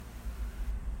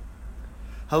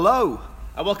Hello,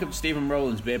 And welcome to Stephen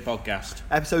Rowland's Beer Podcast.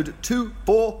 episode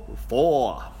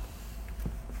 244.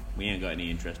 We ain't got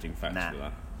any interesting facts Nah. for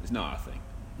that. It's not our thing.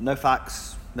 No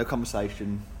facts, no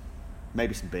conversation,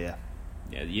 maybe some beer.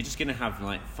 Yeah, you're just going to have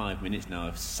like 5 minutes now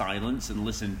of silence and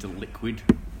listen to liquid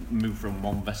move from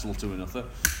one vessel to another.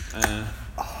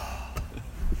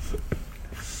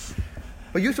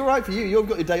 But it's alright for you, you've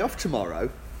got your day off tomorrow,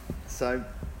 so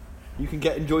you can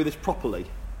enjoy this properly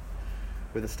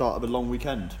with the start of a long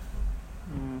weekend.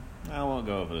 I won't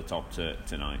go over the top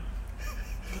tonight.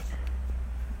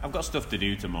 I've got stuff to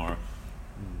do tomorrow.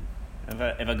 If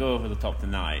I go over the top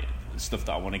tonight, the stuff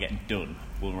that I want to get done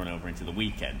will run over into the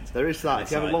weekend. There is that, And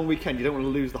if you have a long weekend, you don't want to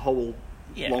lose the whole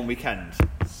long weekend.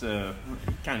 So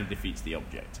it kind of defeats the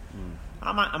object.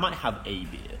 I might have a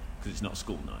beer because it's not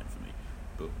school night for me,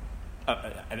 but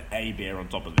a beer on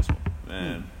top of this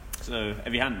one. So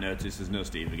if you hadn't noticed, there's no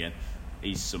Steve again.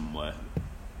 He's somewhere.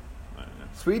 I don't know.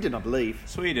 Sweden, I believe.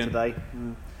 Sweden. Today.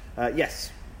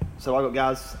 Yes. So I got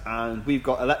Gaz, and we've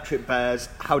got Electric Bear's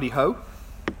Howdy Ho.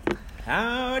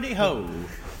 Howdy ho,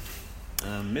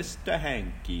 Mr.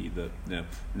 Hanky.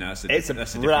 It's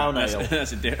a brown ale.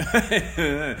 That's a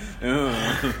different.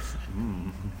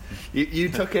 You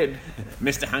took in.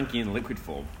 Mr. Hanky in liquid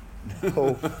form.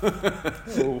 Oh.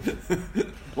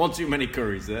 One too many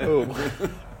curries there. Oh.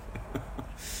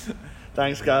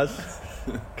 Thanks, Gaz.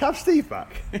 Can I have Steve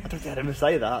back? I don't get him to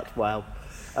say that. Wow.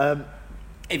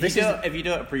 If you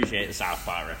don't appreciate the South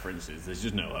Park references, there's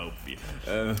just no hope for you.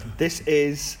 This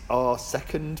is our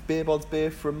second Beer Bods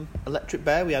beer from Electric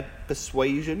Bear. We had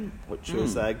Persuasion, which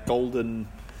was their golden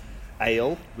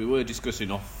ale. We were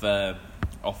discussing off air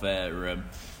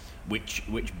which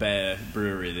bear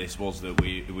brewery this was that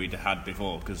we'd had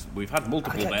before, because we've had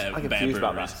multiple bear breweries.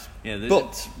 About that. Yeah,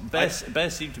 but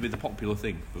bears seem to be the popular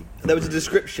thing. For there was a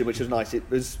description which was nice. It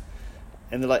was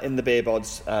in the Beer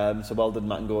Bods. So well done,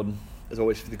 Matt and Gordon, as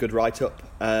always, for the good write-up.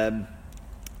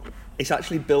 It's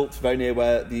actually built very near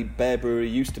where the Bear Brewery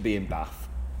used to be in Bath,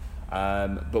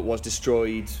 but was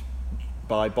destroyed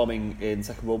by bombing in the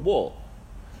Second World War.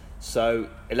 So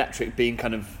Electric being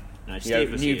kind of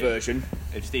new version.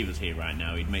 If Steve was here right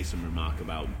now, he'd make some remark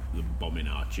about the bombing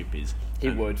our chippies. He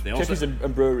would. Chippies Also,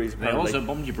 and breweries. They Apparently. also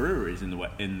bombed your breweries in the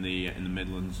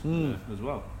Midlands as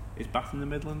well. Is Bath in the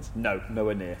Midlands? No,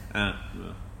 nowhere near. Well,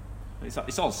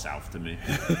 it's all south to me.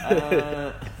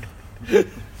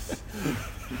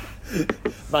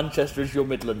 Manchester is your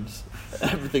Midlands.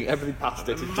 Everything past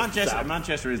it is just south.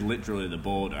 Manchester is literally the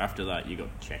border. After that, you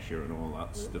got Cheshire and all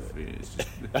that stuff. It's just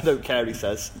I don't care, he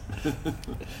says.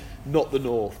 Not the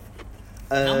north.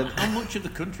 how much of the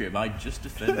country have I just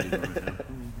offended right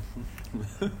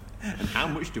now? And how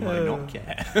much do I not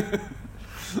care?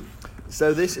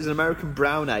 So this is an American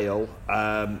brown ale.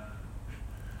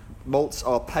 Malts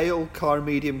are pale, Cara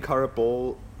medium, Cara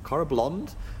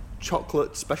blonde,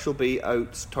 chocolate, special B,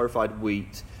 oats, torrefied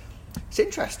wheat. It's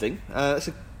interesting. It's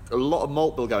a lot of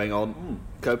malt bill going on.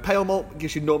 So pale malt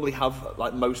gives you normally have,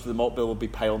 like most of the malt bill will be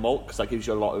pale malt, because that gives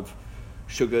you a lot of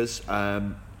sugars.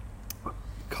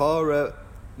 Cara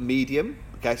medium.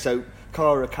 Okay, so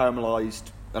Cara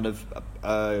caramelised kind of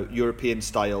European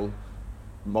style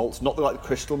malts, not like the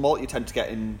crystal malt you tend to get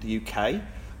in the UK,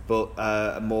 but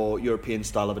a more European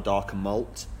style of a darker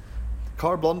malt.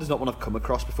 Cara blonde is not one I've come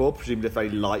across before, presumably a very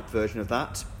light version of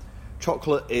that.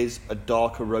 Chocolate is a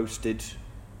darker roasted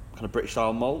kind of British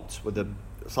style malt with a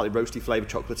slightly roasty flavour,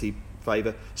 chocolatey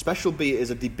flavour. Special B is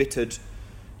a debittered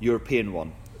European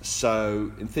one,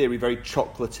 so in theory very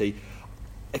chocolatey.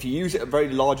 If you use it at very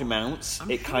large amounts,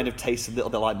 kind of tastes a little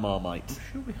bit like Marmite. I'm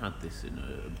sure we had this in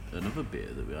another beer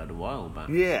that we had a while back.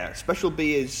 Yeah, Special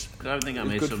B is. I don't think I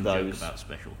made some joke about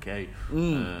Special K.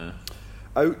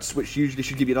 Oats, which usually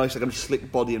should give you a nice kind of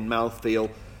slick body and mouthfeel,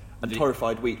 and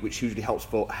torrefied wheat, which usually helps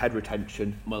for head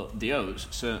retention. Well, the oats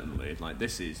certainly. Like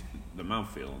this is the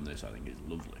mouthfeel on this. I think is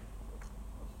lovely.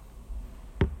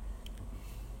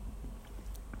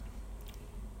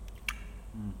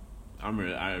 I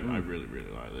really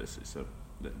like this. It's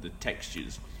the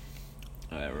textures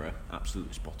are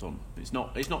absolutely spot on. It's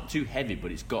not too heavy,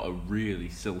 but it's got a really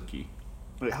silky.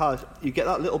 It has. You get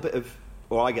that little bit of,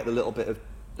 or I get the little bit of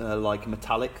like a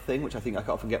metallic thing, which I think I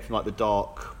can often get from like the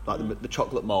dark, like the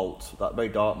chocolate malt. That very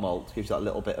dark malt gives you that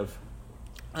little bit of.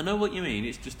 I know what you mean.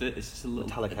 It's just a little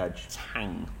metallic edge,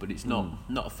 tang, but it's not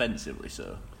offensively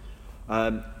so.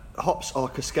 Hops are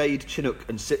Cascade, Chinook,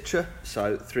 and Citra.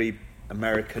 So 3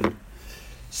 American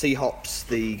sea hops.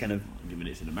 The kind of. Given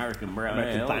it's an American brown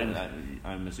ale,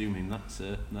 I'm assuming that's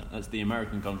the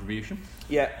American contribution.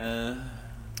 Yeah.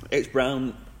 It's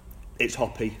brown. It's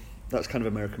hoppy. That's kind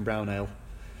of American brown ale.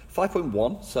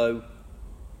 5.1, so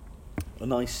a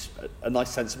nice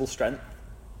sensible strength.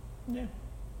 Yeah.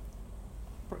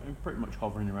 Pretty much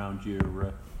hovering around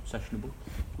your sessionable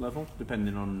level,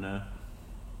 depending on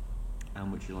how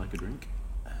much you like a drink.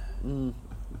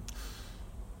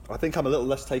 I think I'm a little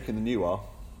less taken than you are.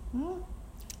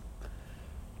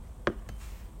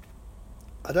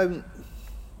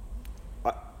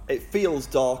 It feels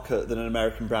darker than an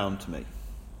American brown to me.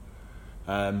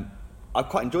 I've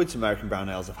quite enjoyed some American brown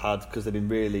ales I've had because they've been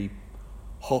really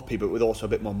hoppy, but with also a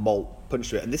bit more malt punch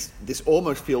to it. And this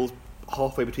almost feels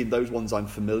halfway between those ones I'm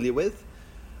familiar with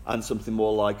and something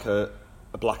more like a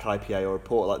black IPA or a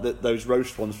porter. Like those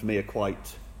roast ones for me are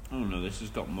quite. Oh no, this has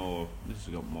got more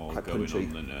punchy.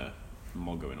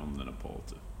 More going on than a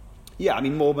porter. Yeah, I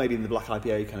mean more maybe in the black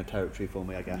IPA kind of territory for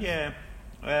me, I guess. Yeah.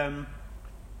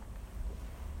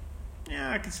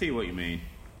 Yeah, I can see what you mean.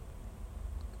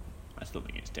 I still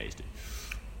think it's tasty.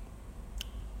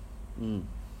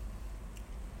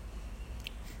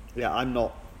 Yeah, I'm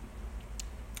not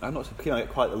so keen. I get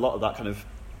quite a lot of that kind of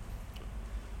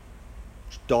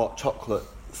dark chocolate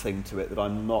thing to it that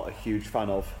I'm not a huge fan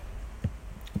of.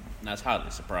 That's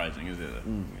hardly surprising, is it?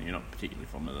 You're not particularly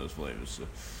fond of those flavours. So.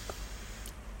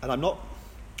 And I'm not.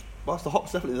 Whilst the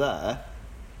hop's definitely there,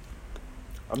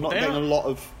 I'm not getting a lot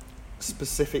of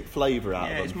specific flavour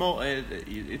out of them.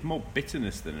 It's more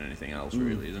bitterness than anything else,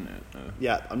 really, isn't it?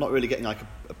 Yeah, I'm not really getting like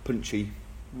a punchy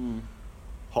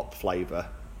hop flavour.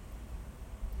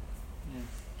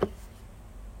 Yeah.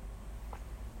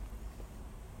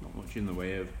 Not much in the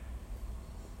way of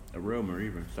aroma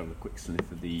either. Just have a quick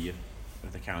sniff of the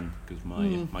can because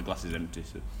my glass is empty.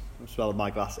 So I smell of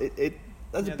my glass.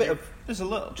 There's a bit of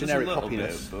generic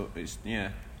hoppiness, but it's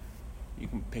you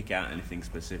can pick out anything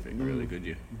specific, really, could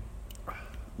you?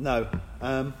 No.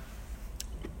 I'll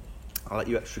let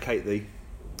you extricate the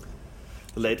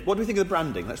lid. What do we think of the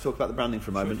branding? Let's talk about the branding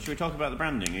for a moment. Should we talk about the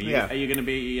branding? Are you going to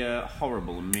be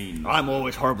horrible and mean? I'm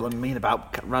always horrible and mean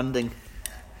about branding.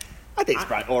 I think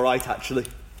it's all right, actually.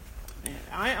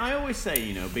 I always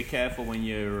say, be careful when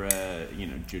you're,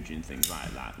 judging things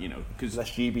like that, because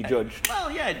lest you be judged.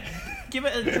 Well, yeah, give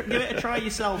it a try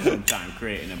yourself sometime.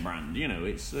 Creating a brand,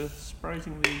 it's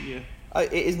surprisingly.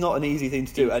 It is not an easy thing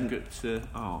to do, and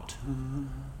art.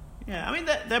 Yeah, I mean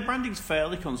their branding's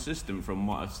fairly consistent from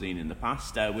what I've seen in the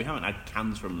past. We haven't had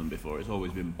cans from them before; it's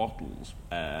always been bottles.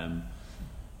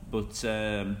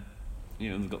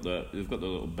 They've got the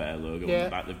little bear logo on the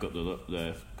back. They've got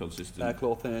the consistent bear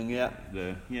claw thing. Yeah.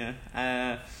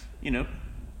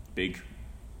 Big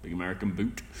American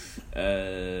boot.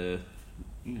 I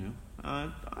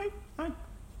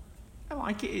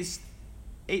like it.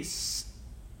 It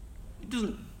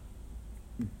doesn't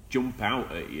jump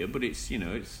out at you, but it's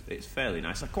fairly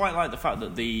nice. I quite like the fact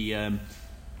that the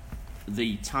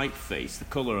typeface, the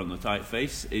colour on the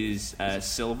typeface is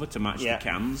silver to match the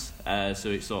cans, so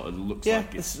it sort of looks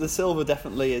like it's... the silver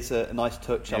definitely is a nice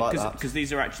touch. I like that. Because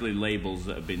these are actually labels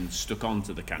that have been stuck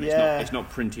onto the can. Yeah. It's not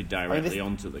printed directly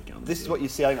onto the can. This is what you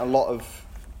see, I think, a lot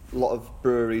of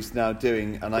breweries now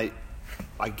doing, and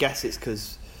I guess it's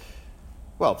because,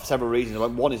 well, for several reasons.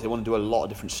 One is they want to do a lot of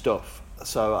different stuff.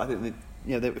 So I think that,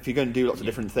 if you're going to do lots of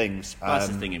different things... that's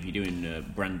the thing, if you're doing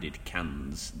branded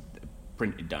cans...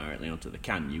 printed directly onto the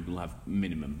can, you will have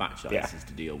minimum batch sizes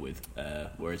to deal with.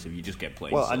 Whereas if you just get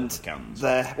plain silver cans,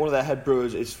 one of their head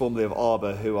brewers is formerly of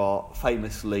Arbor, who are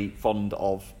famously fond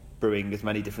of brewing as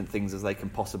many different things as they can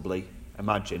possibly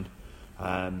imagine.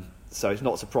 So it's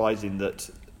not surprising that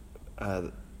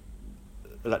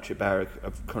Electric Bear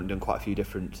have currently done quite a few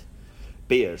different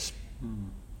beers.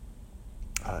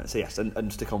 So yes,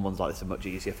 and stick-on ones like this are much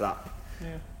easier for that.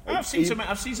 Yeah. I've seen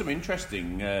some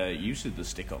interesting use of the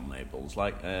stick-on labels.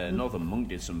 Like Northern Monk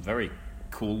did some very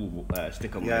cool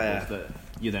stick-on labels that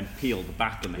you then peeled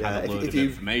back and they had a load of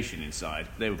information inside.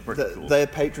 They were pretty cool. Their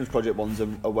Patrons Project ones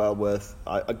are well worth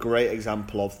a great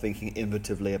example of thinking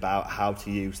innovatively about how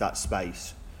to use that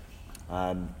space.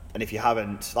 And if you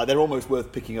haven't, they're almost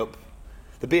worth picking up.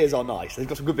 The beers are nice. They've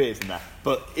got some good beers in there.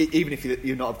 But even if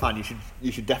you're not a fan,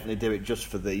 you should definitely do it just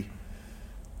for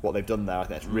what they've done there. I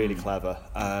think that's really clever.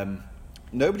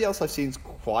 Nobody else I've seen's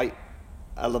quite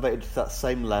elevated to that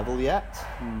same level yet.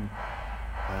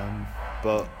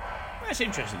 But it's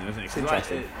interesting, isn't it? It's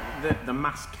interesting. The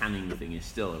mass canning thing is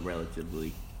still a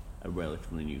relatively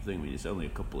new thing. I mean, it's only a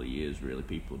couple of years really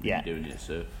people have been doing it.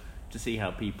 So to see how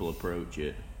people approach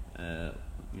it, I'm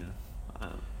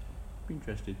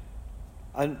interested.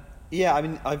 And I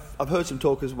mean, I've heard some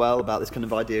talk as well about this kind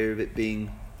of idea of it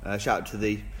being shout out to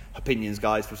the opinions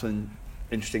guys for some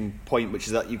interesting point, which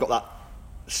is that you've got that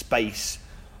space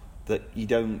that you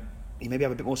maybe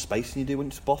have a bit more space than you do when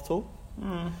it's a bottle.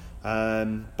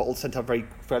 Bottles tend to have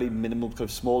fairly minimal, kind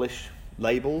of smallish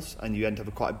labels, and you end up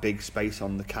with quite a big space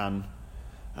on the can.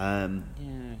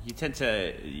 You tend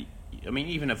to. I mean,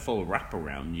 even a full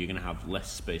wraparound, you're going to have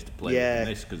less space to play with than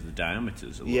this because the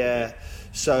diameter's a little bit.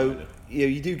 So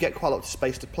you do get quite a lot of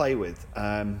space to play with,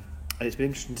 and it's been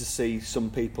interesting to see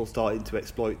some people starting to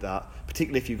exploit that,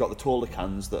 particularly if you've got the taller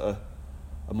cans that are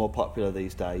more popular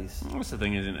these days. Well, that's the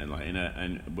thing, isn't it? Like,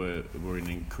 and we're in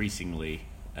an increasingly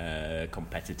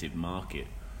competitive market,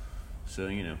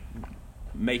 so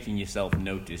making yourself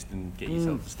noticed and get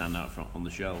yourself to stand out front on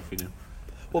the shelf.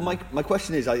 Well, my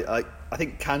question is, I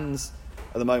think cans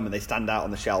at the moment, they stand out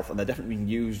on the shelf, and they're definitely being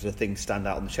used as a thing to stand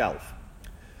out on the shelf.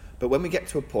 But when we get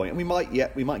to a point, and we might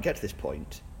get to this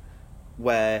point,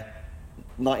 where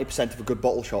 90% of a good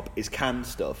bottle shop is canned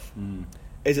stuff,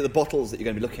 is it the bottles that you're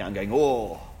going to be looking at and going,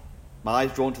 oh, my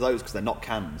eye's drawn to those because they're not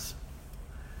cans?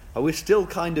 And we're still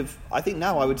kind of, I think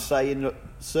now I would say,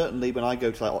 certainly when I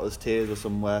go to like Otter's Tears or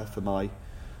somewhere for my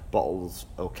bottles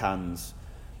or cans,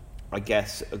 I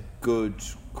guess a good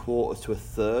quarter to a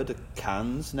third are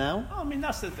cans now. I mean,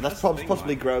 that's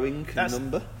possibly growing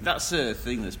number. That's a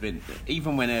thing that's been,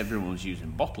 even when everyone's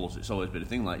using bottles, it's always been a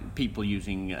thing. Like people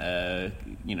using,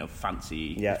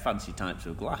 fancy types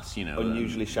of glass.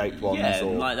 Unusually shaped ones,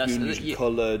 or unusually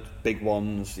coloured big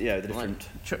ones. The different.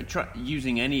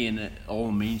 Using any and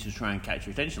all means to try and catch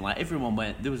your attention. Like everyone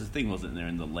went. There was a thing, wasn't there,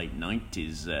 in the late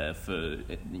 90s for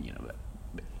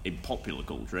in popular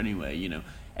culture anyway.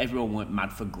 Everyone went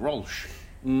mad for Grolsch.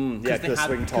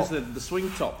 Because of the swing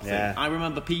top thing. I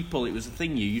remember people. It was a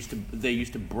thing. They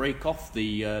used to break off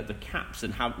the caps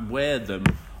and wear them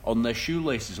on their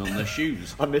shoelaces on their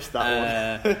shoes. I missed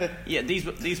that one. These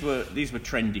were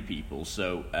trendy people.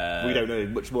 So we don't know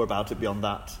much more about it beyond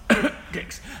that.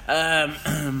 Dicks. Well,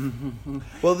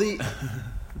 one of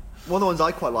the ones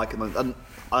I quite like at the moment,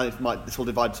 and this will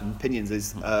divide some opinions,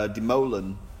 is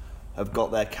Demolen have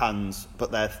got their cans,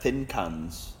 but they're thin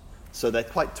cans. So they're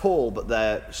quite tall, but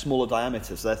they're smaller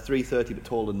diameter. So they're 330, but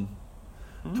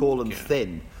tall and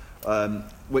thin,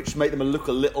 which make them look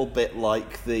a little bit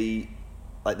like the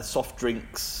soft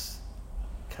drinks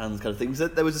cans kind of things.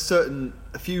 There was a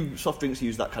few soft drinks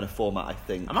use that kind of format, I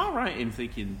think. Am I right in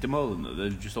thinking Demolen that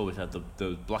they've just always had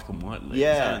those black and white labels,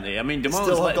 haven't they? I mean,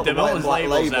 Demolen's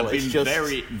labels have been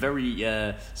very,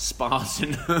 very sparse.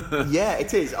 Yeah,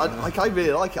 it is. I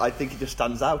really like it. I think it just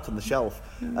stands out on the shelf.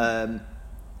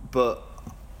 But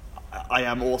I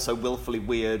am also willfully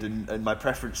weird in my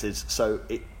preferences, so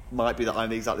it might be that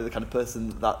I'm exactly the kind of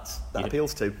person that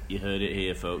appeals to. You heard it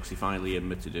here, folks. He finally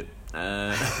admitted it.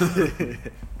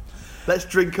 Let's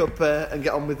drink up and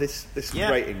get on with this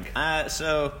rating.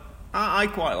 So I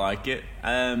quite like it.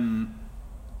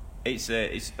 It's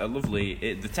a lovely.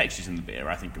 The textures in the beer,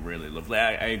 I think, are really lovely.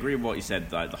 I agree with what you said.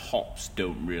 That the hops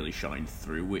don't really shine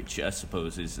through, which I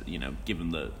suppose is, given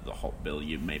the hop bill,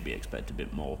 you maybe expect a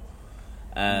bit more.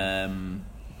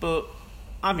 But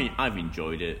I've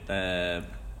enjoyed it.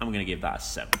 I'm going to give that a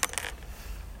 7.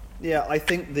 Yeah, I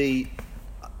think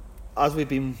as we've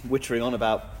been wittering on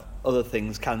about other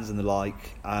things, cans and the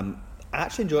like, I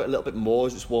actually enjoy it a little bit more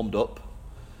as it's warmed up.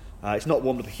 It's not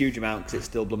warmed up a huge amount because it's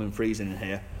still blooming freezing in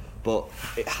here. But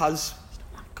it has.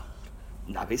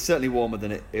 No, it's certainly warmer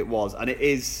than it was, and it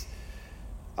is.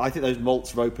 I think those malts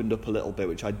have opened up a little bit,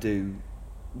 which I do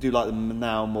like them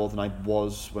now more than I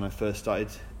was when I first started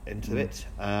into it.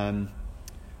 I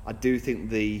do think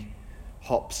the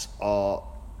hops are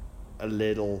a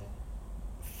little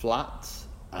flat.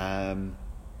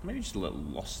 Maybe just a little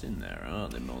lost in there,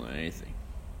 aren't they, more than anything?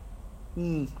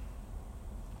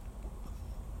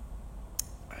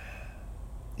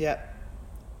 Yeah.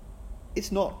 It's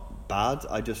not bad.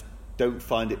 I just don't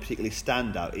find it particularly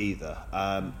standout either.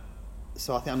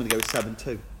 So I think I'm going to go with 7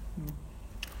 too.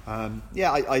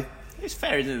 It's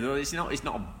fair, isn't it? It's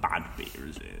not a bad beer,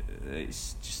 is it?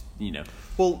 It's just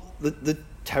Well, the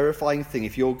terrifying thing,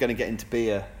 if you're going to get into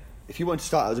beer, if you want to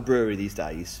start out as a brewery these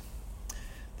days,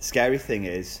 the scary thing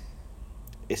is,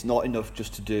 it's not enough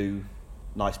just to do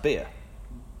nice beer,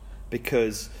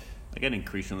 because. Again,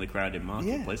 increasingly crowded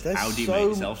marketplace. How do you make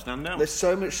yourself stand out? There's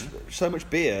so much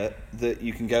beer that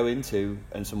you can go into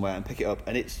and somewhere and pick it up,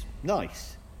 and it's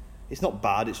nice. It's not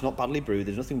bad. It's not badly brewed.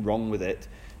 There's nothing wrong with it.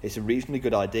 It's a reasonably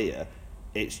good idea.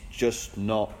 It's just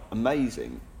not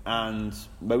amazing, and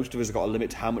most of us have got a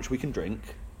limit to how much we can drink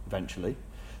eventually.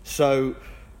 So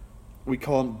we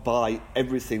can't buy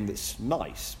everything that's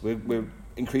nice. We're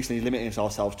increasingly limiting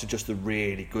ourselves to just the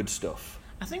really good stuff.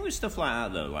 I think with stuff like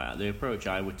that, though, like the approach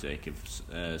I would take if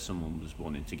someone was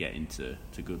wanting to get into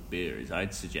good beer is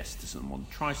I'd suggest to someone,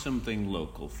 try something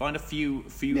local. Find a few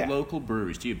local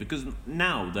breweries to you, because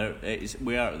now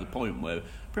we are at the point where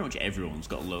pretty much everyone's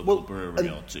got a local brewery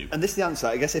or two. And this is the answer.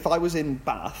 I guess if I was in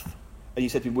Bath and you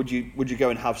said to me, would you go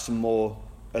and have some more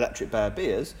Electric Bear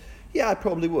beers? Yeah, I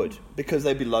probably would, because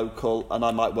they'd be local and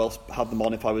I might well have them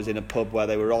on if I was in a pub where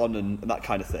they were on and that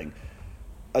kind of thing.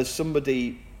 As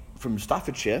somebody from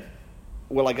Staffordshire,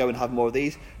 will I go and have more of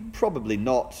these? Probably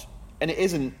not. And it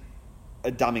isn't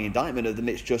a damning indictment of them,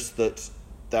 it's just that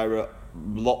there are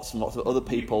lots and lots of other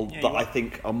people that I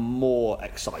think are more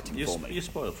exciting for me. You're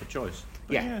spoiled for choice.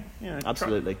 But yeah,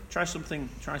 absolutely. Try something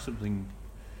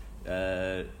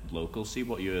local, see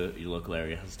what your local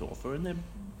area has to offer, and then,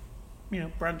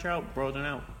 branch out, broaden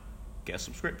out, get a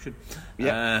subscription.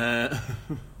 Yeah.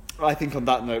 I think on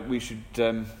that note, we should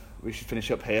finish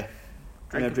up here.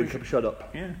 Drink a cup of shut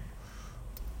up. Yeah.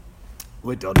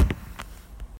 We're done.